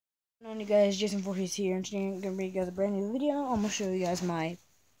Hello you guys, Jason Voorhees here, and today I'm going to bring you guys a brand new video. I'm going to show you guys my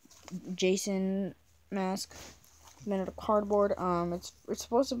Jason mask made out of cardboard. It's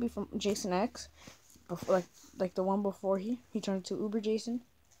supposed to be from Jason X, before, like the one before he turned to Uber Jason.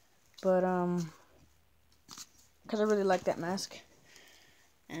 But because I really like that mask,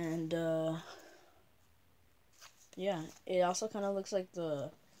 and yeah, it also kind of looks like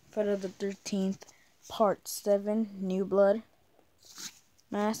the Friday the 13th Part 7 New Blood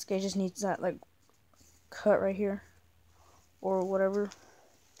mask. It just needs that like cut right here or whatever.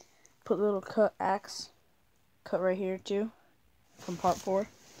 Put a little cut right here too from part 4.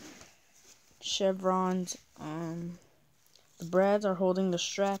 Chevrons. The brads are holding the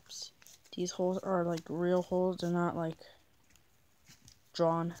straps. These holes are like real holes. They're not like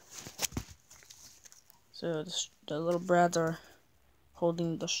drawn. So the little brads are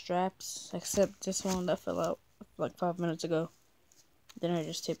holding the straps, except this one that fell out like 5 minutes ago. Then I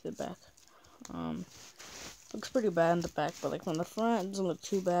just taped it back. Looks pretty bad in the back, but like from the front, it doesn't look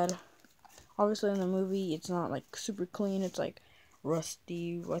too bad. Obviously in the movie, it's not like super clean. It's like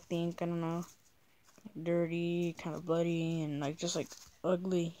rusty, I think, I don't know. Dirty, kind of bloody, and like just like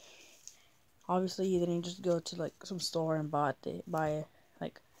ugly. Obviously, you didn't just go to like some store and buy it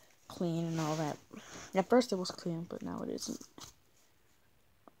like clean and all that. At first it was clean, but now it isn't.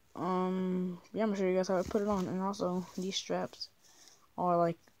 Yeah, I'm gonna show you guys how I put it on, and also these straps are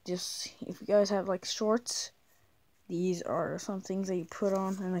like just, if you guys have like shorts, these are some things that you put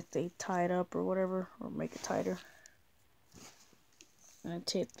on and like they tie it up or whatever, or make it tighter. And I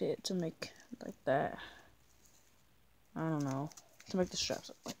taped it to make like that. I don't know, to make the straps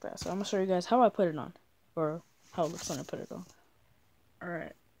up like that. So I'm gonna show you guys how I put it on, or how it looks when I put it on.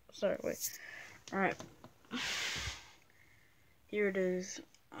 Alright, sorry, wait. Alright, here it is.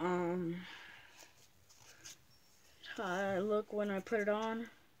 How I look when I put it on.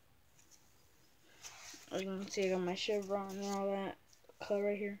 As you can see, I got my chevron and all that cut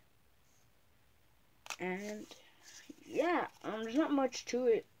right here. And yeah, there's not much to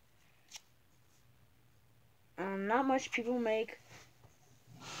it. Not much people make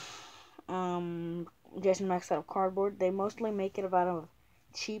Jason Max out of cardboard. They mostly make it out of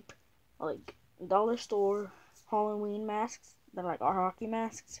cheap, like dollar store Halloween masks. They're like our hockey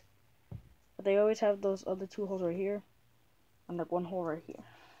masks, but they always have those other 2 holes right here and like 1 hole right here.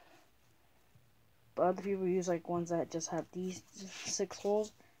 But other people use like ones that just have these 6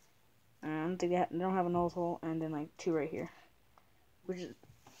 holes, and they don't have a nose hole, and then like 2 right here, which is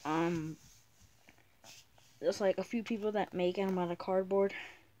just like a few people that make them out of cardboard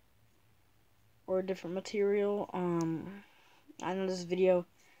or a different material. I know this video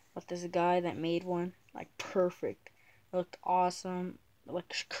of this guy that made one like perfect. It looked awesome,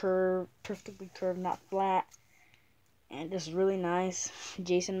 like curved, perfectly curved, not flat, and just really nice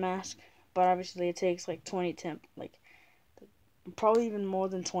Jason mask. But obviously it takes like 20 like probably even more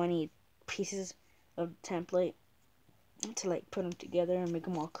than 20 pieces of template to like put them together and make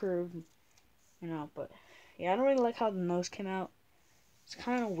them all curved, you know. But yeah, I don't really like how the nose came out. It's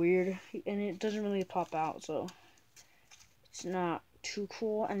kind of weird, and it doesn't really pop out, so it's not too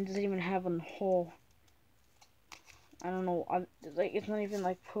cool. And it doesn't even have a hole. I don't know, like it's not even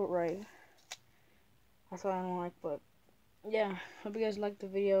like put right. That's what I don't like. But yeah, hope you guys liked the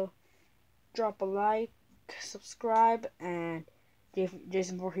video. Drop a like, subscribe, and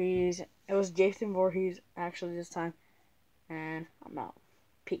Jason Voorhees. It was Jason Voorhees actually this time, and I'm out.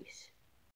 Peace.